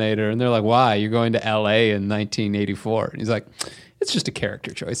Terminator. And they're like, why? You're going to LA in 1984. And he's like, it's just a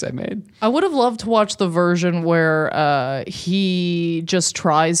character choice I made. I would have loved to watch the version where he just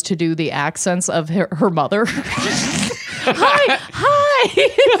tries to do the accents of her mother. Hi.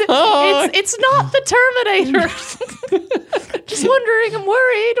 It's not the Terminator. Just wondering, I'm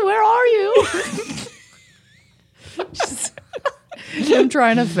worried. Where are you? I'm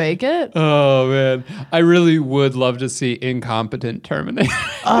trying to fake it. Oh, man. I really would love to see incompetent Terminator.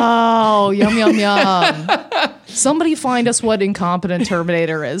 Oh, yum, yum, yum. Somebody find us what incompetent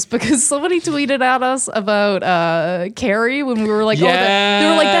Terminator is, because somebody tweeted at us about Carrie when we were like, they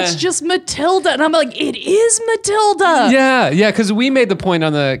were like, that's just Matilda. And I'm like, it is Matilda. Yeah, because we made the point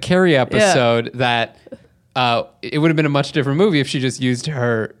on the Carrie episode that it would have been a much different movie if she just used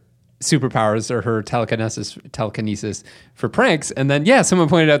her superpowers or her telekinesis for pranks. And then, someone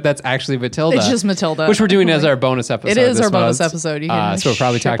pointed out that's actually Matilda. It's just Matilda. Which we're doing as our bonus episode. It is our bonus episode. You can so we'll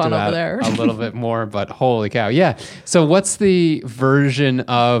probably talk about a little bit more, but holy cow. Yeah. So what's the version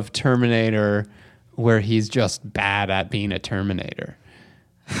of Terminator where he's just bad at being a Terminator?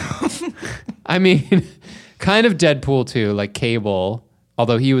 I mean, kind of Deadpool too, like Cable,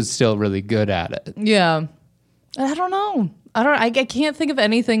 although he was still really good at it. Yeah. I don't know. I can't think of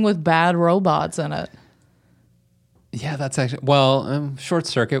anything with bad robots in it. Yeah, that's actually... Short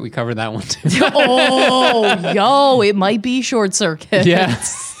Circuit, we covered that one too. It might be Short Circuit. Yeah.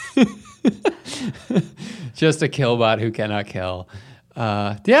 Just a killbot who cannot kill.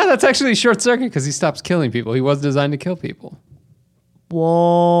 That's actually Short Circuit because he stops killing people. He wasn't designed to kill people.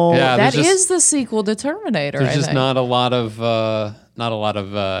 Whoa. Yeah, that is the sequel to Terminator, There's just not a lot of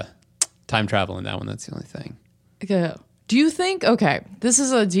time travel in that one. That's the only thing. Okay. Do you think, this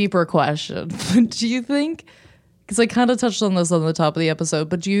is a deeper question, do you think, because I kind of touched on this on the top of the episode,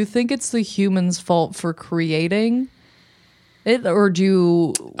 but do you think it's the human's fault for creating it, or who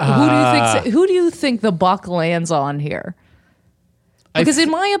do you think the buck lands on here? Because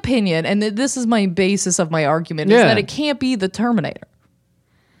in my opinion, and this is my basis of my argument, is that it can't be the Terminator.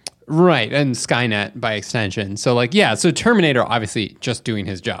 Right, and Skynet by extension. So so Terminator obviously just doing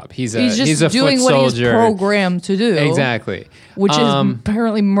his job. He's a doing foot what soldier. he's programmed to do. Exactly. Which is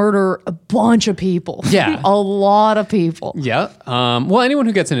apparently murder a bunch of people. Yeah. A lot of people. Yeah. Anyone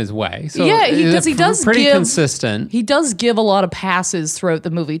who gets in his way. So because he does pretty consistent. He does give a lot of passes throughout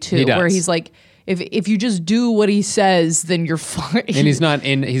the movie too, where he's like, if you just do what he says, then you're fine. And he's not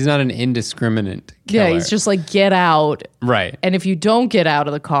an indiscriminate killer. Yeah, he's just like, get out. Right. And if you don't get out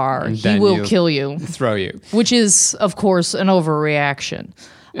of the car, he will kill you. Throw you. Which is, of course, an overreaction.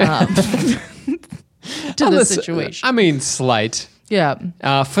 to the situation. I mean, slight.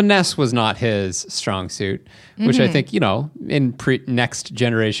 Yeah. Finesse was not his strong suit, which I think, in next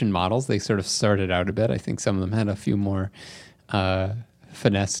generation models, they sort of sorted out a bit. I think some of them had a few more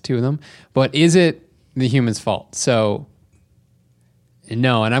finesse to them. But is it the human's fault? So,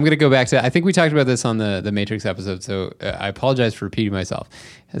 no. And I'm going to go back to, I think we talked about this on the Matrix episode, so I apologize for repeating myself.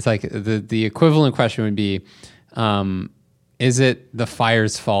 It's like the equivalent question would be, is it the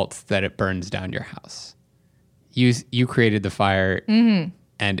fire's fault that it burns down your house? You created the fire,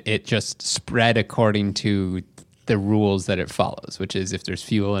 and it just spread according to the rules that it follows, which is if there's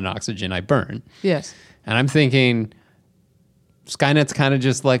fuel and oxygen, I burn. Yes. And I'm thinking Skynet's kind of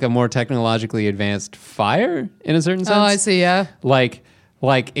just like a more technologically advanced fire in a certain sense. Oh, I see, yeah. Like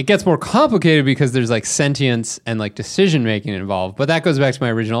it gets more complicated because there's like sentience and like decision making involved. But that goes back to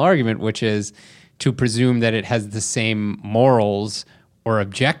my original argument, which is to presume that it has the same morals or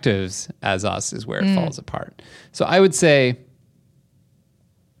objectives as us is where it falls apart. So I would say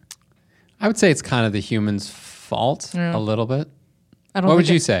it's kind of the human's fault a little bit. What would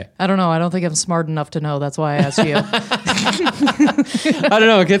you say? I don't know. I don't think I'm smart enough to know. That's why I asked you. I don't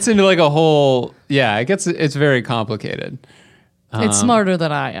know. It gets into like a whole, it's very complicated. It's smarter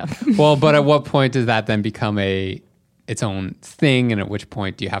than I am. Well, but at what point does that then become its own thing? And at which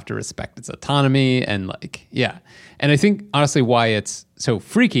point do you have to respect its autonomy? And and I think honestly why it's so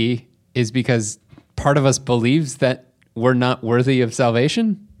freaky is because part of us believes that we're not worthy of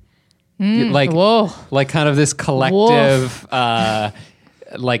salvation. Like kind of this collective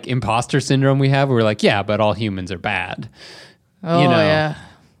like imposter syndrome we have where we're like, yeah, but all humans are bad. Yeah.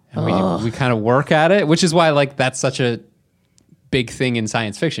 And we kind of work at it, which is why like that's such a big thing in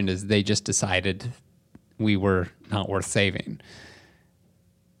science fiction is they just decided we were not worth saving.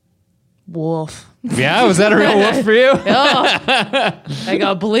 Woof. Yeah, was that a real woof for you? I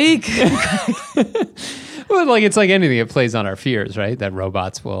got bleak. Well, like it's like anything; it plays on our fears, right? That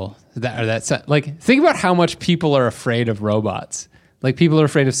robots will think about how much people are afraid of robots. Like people are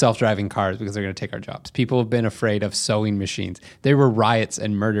afraid of self-driving cars because they're going to take our jobs. People have been afraid of sewing machines. There were riots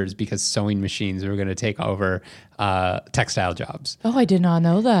and murders because sewing machines were going to take over textile jobs. Oh, I did not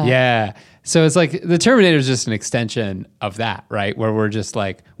know that. Yeah. So it's like the Terminator is just an extension of that, right? Where we're just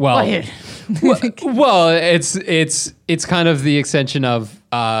like, well, it's kind of the extension of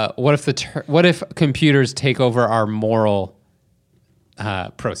what if computers take over our moral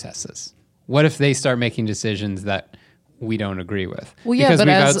processes? What if they start making decisions that we don't agree with? Well, yeah, because but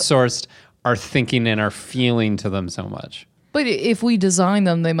we've outsourced our thinking and our feeling to them so much. But if we design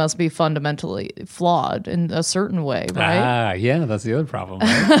them, they must be fundamentally flawed in a certain way, right? Yeah, that's the other problem.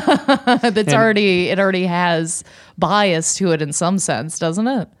 Right? It already has bias to it in some sense, doesn't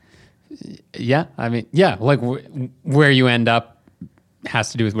it? Yeah, I mean, yeah, like where you end up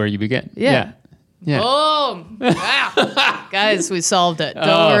has to do with where you begin. Yeah. Boom! Wow. Guys, we solved it.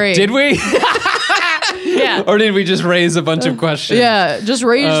 Don't worry. Did we? Yeah. Or did we just raise a bunch of questions? Yeah, just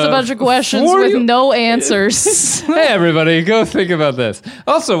raised a bunch of questions with no answers. Hey, everybody, go think about this.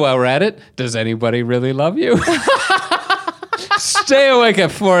 Also, while we're at it, does anybody really love you? Stay awake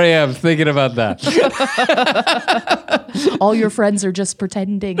at 4 a.m. thinking about that. All your friends are just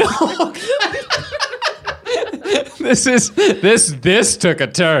pretending. This took a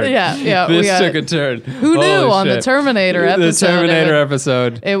turn. Yeah. This took a turn. Who knew on the Terminator episode? The Terminator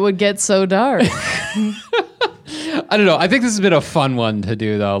episode. It would get so dark. I don't know. I think this has been a fun one to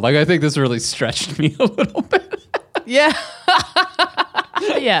do, though. Like, I think this really stretched me a little bit. Yeah.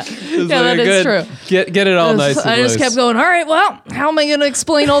 Yeah, that is true. Get it all nice and I just loose. kept going, all right, well, how am I going to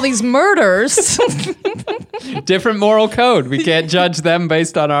explain all these murders? Different moral code. We can't judge them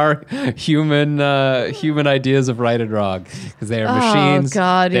based on our human ideas of right and wrong because they are machines.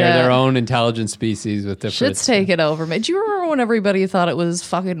 God, they're their own intelligent species with different... Shit's taken over me. Do you remember when everybody thought it was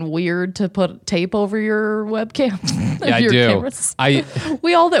fucking weird to put tape over your webcam? Yeah, I do. Cameras?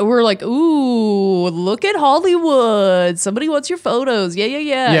 We all that were like, ooh, look at Hollywood. Somebody wants your photos. Yeah.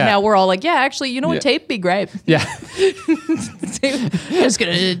 Now we're all like, yeah, actually, you know what? Tape be great. Yeah. I'm just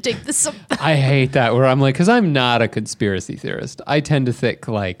gonna tape this up. I hate that where I'm like, because I'm not a conspiracy theorist. I tend to think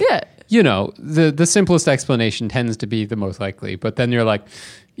like, the simplest explanation tends to be the most likely. But then you're like,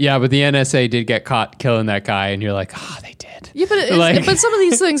 yeah, but the NSA did get caught killing that guy, and you're like, they did. Yeah, but some of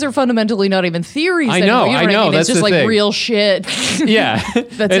these things are fundamentally not even theories. I know. It's just like thing. Real shit. Yeah,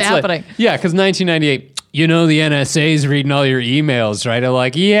 that's happening. Like, yeah, because 1998. The NSA's reading all your emails, right? I'm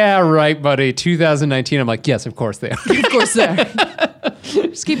like, yeah, right, buddy. 2019. I'm like, yes, of course they are. Of course they are.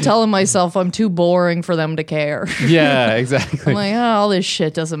 Just keep telling myself I'm too boring for them to care. Yeah, exactly. I'm like, all this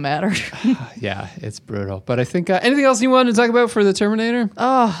shit doesn't matter. Yeah, it's brutal. But I think anything else you wanted to talk about for the Terminator?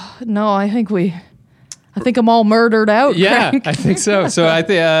 Oh, no, I think we I think I'm all murdered out. Yeah, Craig. I think so. So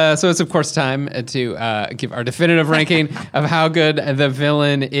so it's of course time to give our definitive ranking of how good the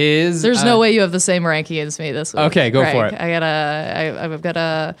villain is. There's no way you have the same ranking as me this week. Okay, go Craig. for it. I've got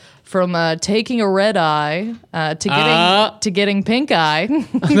a from taking a red eye to getting pink eye.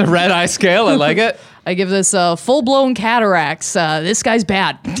 The red eye scale, I like it. I give this full blown cataracts. This guy's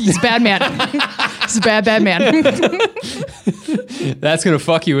bad. He's a bad man. He's a bad man. That's gonna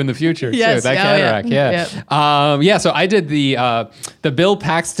fuck you in the future Yes. too. That cataract, yeah. So I did the Bill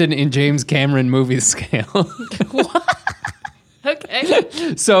Paxton in James Cameron movie scale.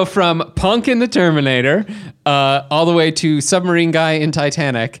 Okay. So from Punk in the Terminator, all the way to Submarine Guy in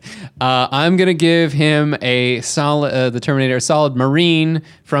Titanic, I'm gonna give him a solid, the Terminator, a solid Marine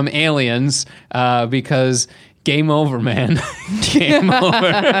from Aliens, because game over, man. Game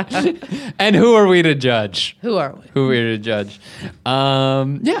over. And who are we to judge? Who are we? Who are we to judge?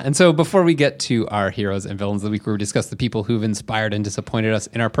 And so before we get to our heroes and villains of the week, where we discuss the people who've inspired and disappointed us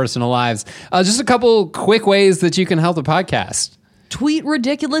in our personal lives, just a couple quick ways that you can help the podcast. Tweet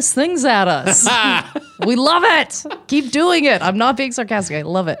ridiculous things at us. We love it. Keep doing it. I'm not being sarcastic. I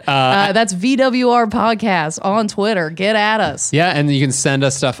love it. That's VWR Podcast on Twitter. Get at us. Yeah, and you can send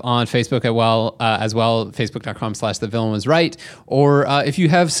us stuff on Facebook as well, facebook.com/thevillainwasright. Or if you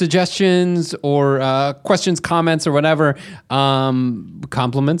have suggestions or questions, comments, or whatever,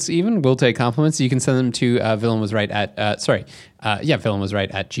 compliments even, we'll take compliments. You can send them to villainwasright at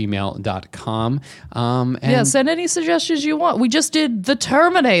gmail.com. Send any suggestions you want. We just did The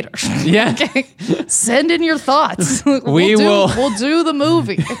Terminator. Yeah. Okay? Send in your thoughts. We'll do the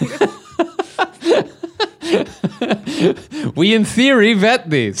movie. We, in theory, vet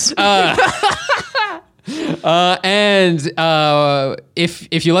these.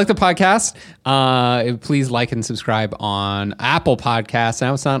 If you like the podcast, please like and subscribe on Apple Podcasts.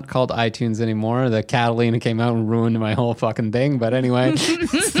 Now it's not called iTunes anymore. The Catalina came out and ruined my whole fucking thing. But anyway,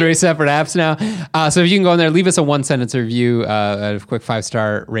 it's 3 separate apps now. So if you can go in there, leave us a 1-sentence review, a quick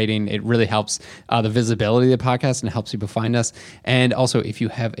 5-star rating. It really helps the visibility of the podcast and helps people find us. And also, if you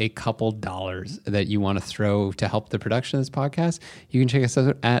have a couple dollars that you want to throw to help the production of this podcast, you can check us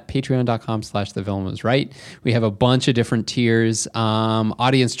out at patreon.com/thevillainwasright. We have a bunch of different tiers,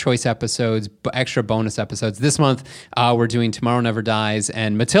 audience choice episodes, extra bonus episodes. This month, we're doing Tomorrow Never Dies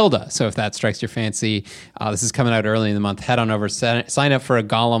and Matilda. So if that strikes your fancy, this is coming out early in the month. Head on over, sign up for a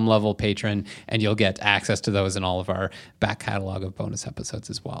Gollum level patron, and you'll get access to those and all of our back catalog of bonus episodes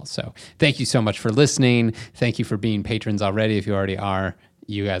as well. So thank you so much for listening. Thank you for being patrons already. If you already are,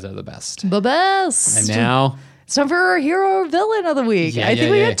 you guys are the best. The best. And now... it's time for our hero or villain of the week. I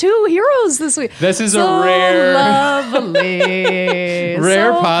think we got 2 heroes this week. This is a rare... lovely.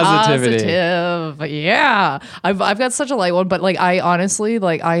 Rare so positivity. Positive. Yeah. I've got such a light one, but I honestly,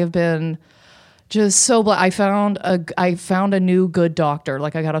 I have been just so I found a new good doctor. I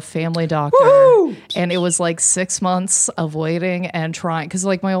got a family doctor. Woo! And it was 6 months of waiting and trying, because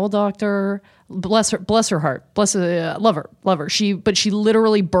my old doctor, bless her heart, love her. She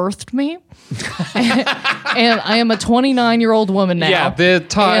literally birthed me, and I am a 29-year-old woman now. Yeah, the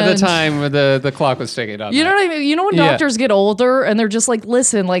time the clock was ticking on. You know what I mean? You know when doctors get older and they're just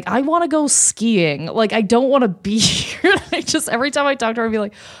listen, I want to go skiing. I don't want to be here. Every time I talk to her, I'd be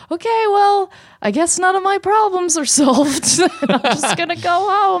like, okay, well, I guess none of my problems are solved. I'm just gonna go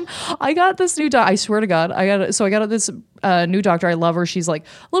home. I got this new doctor. I swear to God, I got this new doctor. I love her. She's a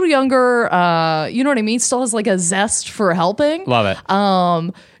little younger. You know what I mean? Still has a zest for helping. Love it.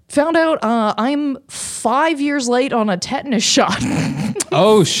 Found out I'm 5 years late on a tetanus shot.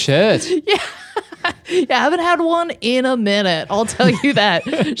 Oh shit. Yeah. Yeah, I haven't had one in a minute. I'll tell you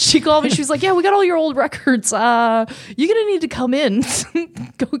that. She called me. She was like, yeah, we got all your old records. You're going to need to come in,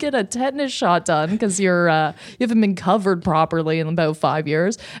 go get a tetanus shot done, because you haven't been covered properly in about 5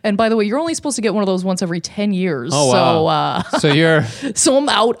 years. And by the way, you're only supposed to get one of those once every 10 years. Oh, wow. So I'm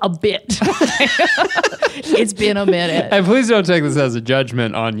out a bit. It's been a minute. And please don't take this as a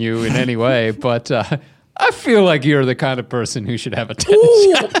judgment on you in any way, but I feel like you're the kind of person who should have a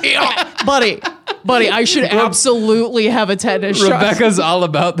tetanus shot. Yeah, buddy, I should absolutely have a tetanus shot. Rebecca's all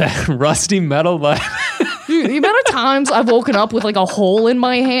about that rusty metal. Dude, the amount of times I've woken up with a hole in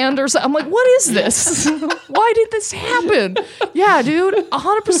my hand or something, I'm like, what is this? Why did this happen? Yeah, dude, 100%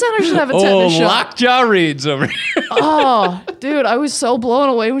 I should have a tetanus shot. Lockjaw Reeds over here. Oh, dude, I was so blown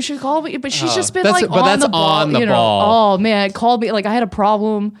away when she called me, but she's just been on the ball. On the ball. Oh man, called me I had a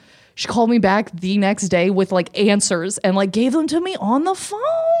problem. She called me back the next day with like answers and like gave them to me on the phone.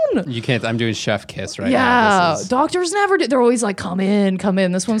 You can't. I'm doing chef kiss right now. Yeah, doctors never do. They're always like, come in.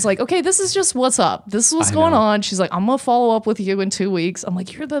 This one's like, okay, this is just what's up. This is what's going on. She's like, I'm going to follow up with you in 2 weeks. I'm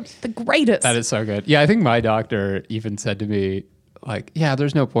like, you're the greatest. That is so good. Yeah, I think my doctor even said to me, like, yeah,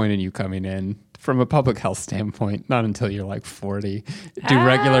 there's no point in you coming in from a public health standpoint, not until you're like 40. Do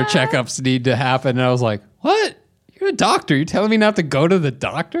regular checkups need to happen? And I was like, what? You're a doctor. You're telling me not to go to the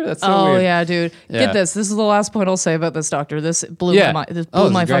doctor? That's so weird. Oh, yeah, dude. Yeah. Get this. This is the last point I'll say about this doctor. This blew my mind. This blew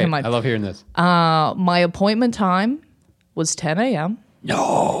my fucking mind. I love hearing this. My appointment time was 10 a.m.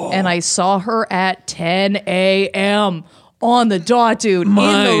 No. And I saw her at 10 a.m. on the dot, dude.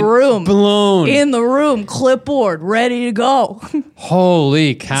 Mind in the room. blown. In the room. Clipboard. Ready to go.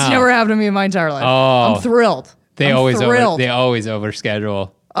 Holy cow. It's never happened to me in my entire life. Oh. I'm thrilled. They I'm always thrilled. they always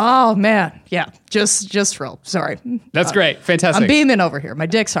overschedule. Oh, man. Yeah. Just thrilled. Sorry. That's great. Fantastic. I'm beaming over here. My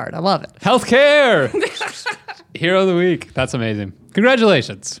dick's hard. I love it. Healthcare. Hero of the week. That's amazing.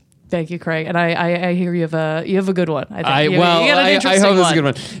 Congratulations. Thank you, Craig. And I hear you have a good one. I think. I hope this is a good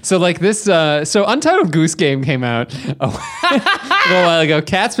one. So like this, so Untitled Goose Game came out a little while ago.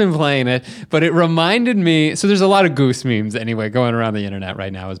 Kat's been playing it, but it reminded me. So there's a lot of goose memes anyway going around the internet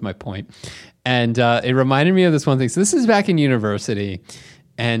right now. Is my point, and it reminded me of this one thing. So this is back in university.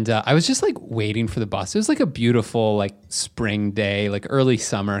 And I was just like waiting for the bus. It was like a beautiful like spring day, like early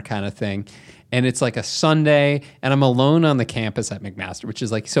summer kind of thing. And it's like a Sunday, and I'm alone on the campus at McMaster, which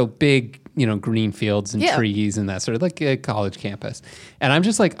is like so big, green fields and trees and that sort of like a college campus. And I'm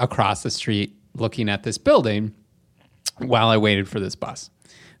just like across the street looking at this building while I waited for this bus,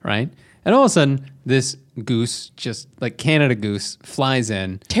 right? And all of a sudden, this goose, just like Canada goose, flies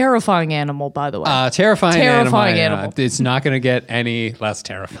in. Terrifying animal, by the way. Terrifying animal. It's not going to get any less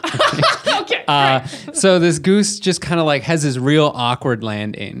terrifying. Okay. So this goose just kind of like has this real awkward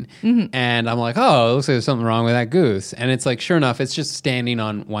landing. Mm-hmm. And I'm like, oh, it looks like there's something wrong with that goose. And it's like, sure enough, it's just standing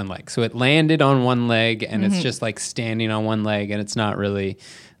on one leg. So it landed on one leg, and it's just like standing on one leg, and it's not really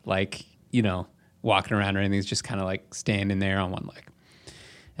like, walking around or anything. It's just kind of like standing there on one leg.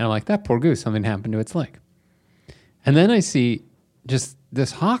 And I'm like, that poor goose, something happened to its leg. And then I see just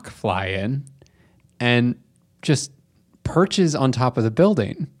this hawk fly in and just perches on top of the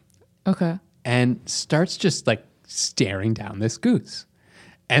building. Okay. And starts just like staring down this goose.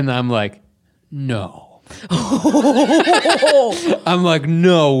 And I'm like, no. I'm like,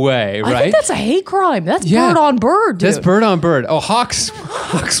 no way, right? I think that's a hate crime. That's bird on bird, dude. That's bird on bird. Oh, hawks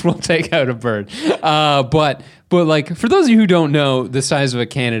will take out a bird. But like, for those of you who don't know the size of a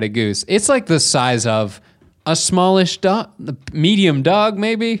Canada goose, it's like the size of a smallish dog, medium dog,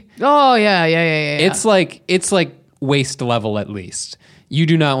 maybe. Oh, yeah. It's like waist level at least. You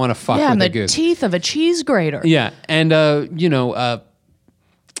do not want to fuck with a goose. Yeah, and the teeth of a cheese grater. Yeah, and a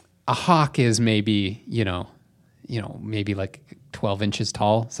hawk is maybe maybe like 12 inches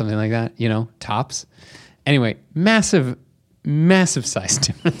tall, something like that. Tops. Anyway, massive size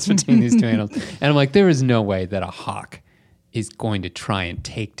difference between these two animals, and I'm like, there is no way that a hawk is going to try and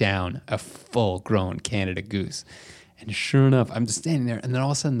take down a full-grown Canada goose. And sure enough, I'm just standing there, and then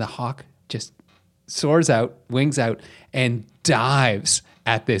all of a sudden the hawk just soars out, wings out, and dives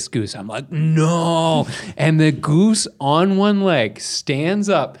at this goose. I'm like, no. And the goose on one leg stands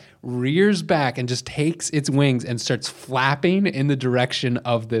up, rears back, and just takes its wings and starts flapping in the direction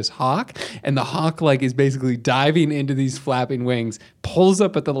of this hawk. And the hawk like is basically diving into these flapping wings, pulls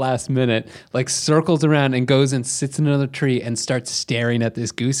up at the last minute, like circles around and goes and sits in another tree and starts staring at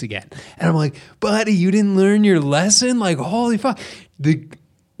this goose again. And I'm like, buddy, you didn't learn your lesson? Like, holy fuck.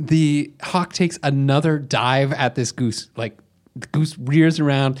 The hawk takes another dive at this goose, like the goose rears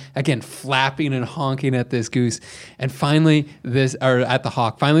around, again, flapping and honking at this goose. And finally, at the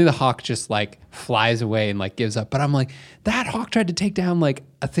hawk, the hawk just like flies away and like gives up. But I'm like, that hawk tried to take down like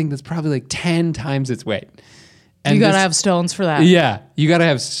a thing that's probably like 10 times its weight. And you got to have stones for that. Yeah, you got to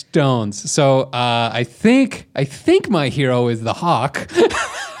have stones. So I think my hero is the hawk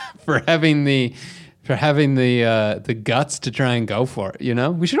for having the guts to try and go for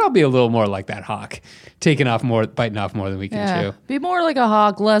it. We should all be a little more like that hawk, biting off more than we can chew. Be more like a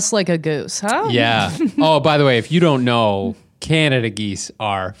hawk, less like a goose, huh? Yeah. Oh, by the way, if you don't know, Canada geese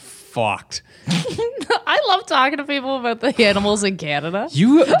are fucked. I love talking to people about the animals in Canada.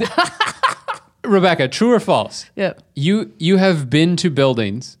 Rebecca, true or false? Yeah. You have been to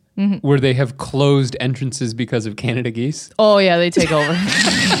buildings where they have closed entrances because of Canada geese? Oh yeah, they take over.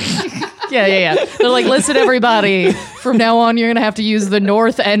 Yeah. They're like, listen, everybody, from now on, you're going to have to use the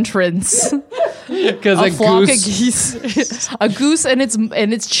north entrance. Because a flock of geese, a goose and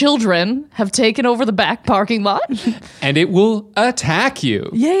its children have taken over the back parking lot, and it will attack you.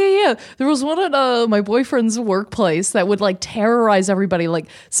 Yeah. There was one at my boyfriend's workplace that would like terrorize everybody. Like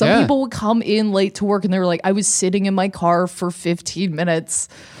some people would come in late to work, and they were like, "I was sitting in my car for 15 minutes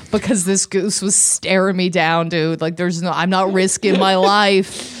because this goose was staring me down, dude. Like, I'm not risking my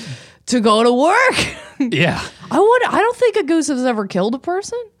life to go to work." Yeah. I don't think a goose has ever killed a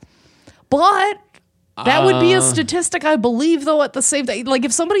person, but that would be a statistic I believe, though, at the same time. Like,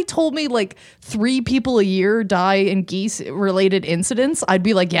 if somebody told me, like, 3 people a year die in geese-related incidents, I'd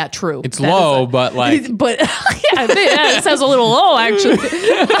be like, yeah, true. It's low, but, like... But, yeah, it sounds a little low, actually.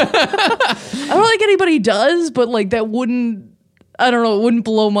 I don't think anybody does, but, like, that wouldn't... I don't know. It wouldn't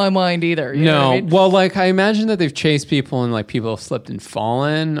blow my mind either. You know what I mean? Well, like, I imagine that they've chased people and, like, people have slipped and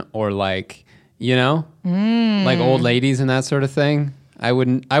fallen, or, like, you know, like old ladies and that sort of thing. I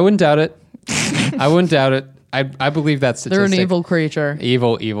wouldn't doubt it. I wouldn't doubt it. I believe that statistic. They're an evil creature.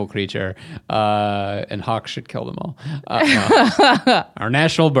 Evil creature. And hawks should kill them all. No. Our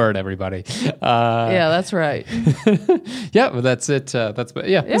national bird, everybody. Yeah, that's right. Yeah, well, that's it. That's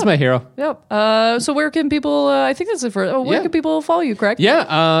my hero. Yep. So where can people, I think that's it for, where can people follow you, Craig?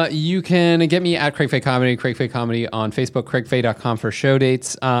 Yeah, you can get me at Craig Faye Comedy, Craig Faye Comedy on Facebook, craigfaye.com for show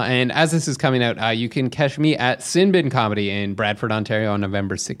dates. And as this is coming out, you can catch me at Sin Bin Comedy in Bradford, Ontario on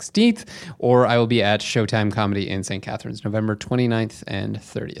November 16th, or I will be at Showtime Comedy in St. Catharines, November 29th and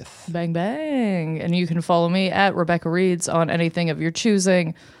 30th. Bang, bang. And you can follow me at Rebecca Reeds on anything of your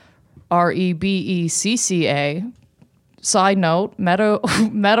choosing, REBECCA. Side note, met a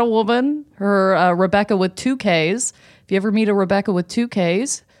woman, her Rebecca with 2 Ks. If you ever meet a Rebecca with 2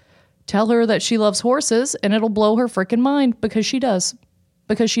 Ks, tell her that she loves horses, and it'll blow her freaking mind, because she does.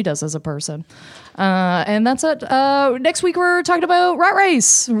 Because she does as a person. And that's it. Next week we're talking about Rat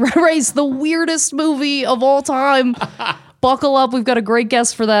Race. Rat Race, the weirdest movie of all time. Buckle up. We've got a great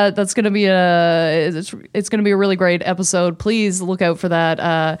guest for that. That's going to be it's going to be a really great episode. Please look out for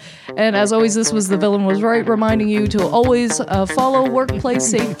that. And as always, this was The Villain Was Right, reminding you to always follow workplace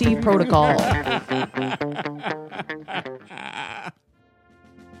safety protocol.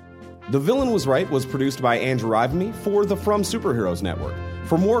 The Villain Was Right was produced by Andrew Ivamy for the From Superheroes Network.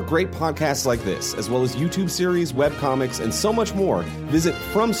 For more great podcasts like this, as well as YouTube series, webcomics, and so much more, visit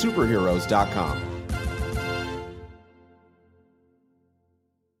FromSuperheroes.com.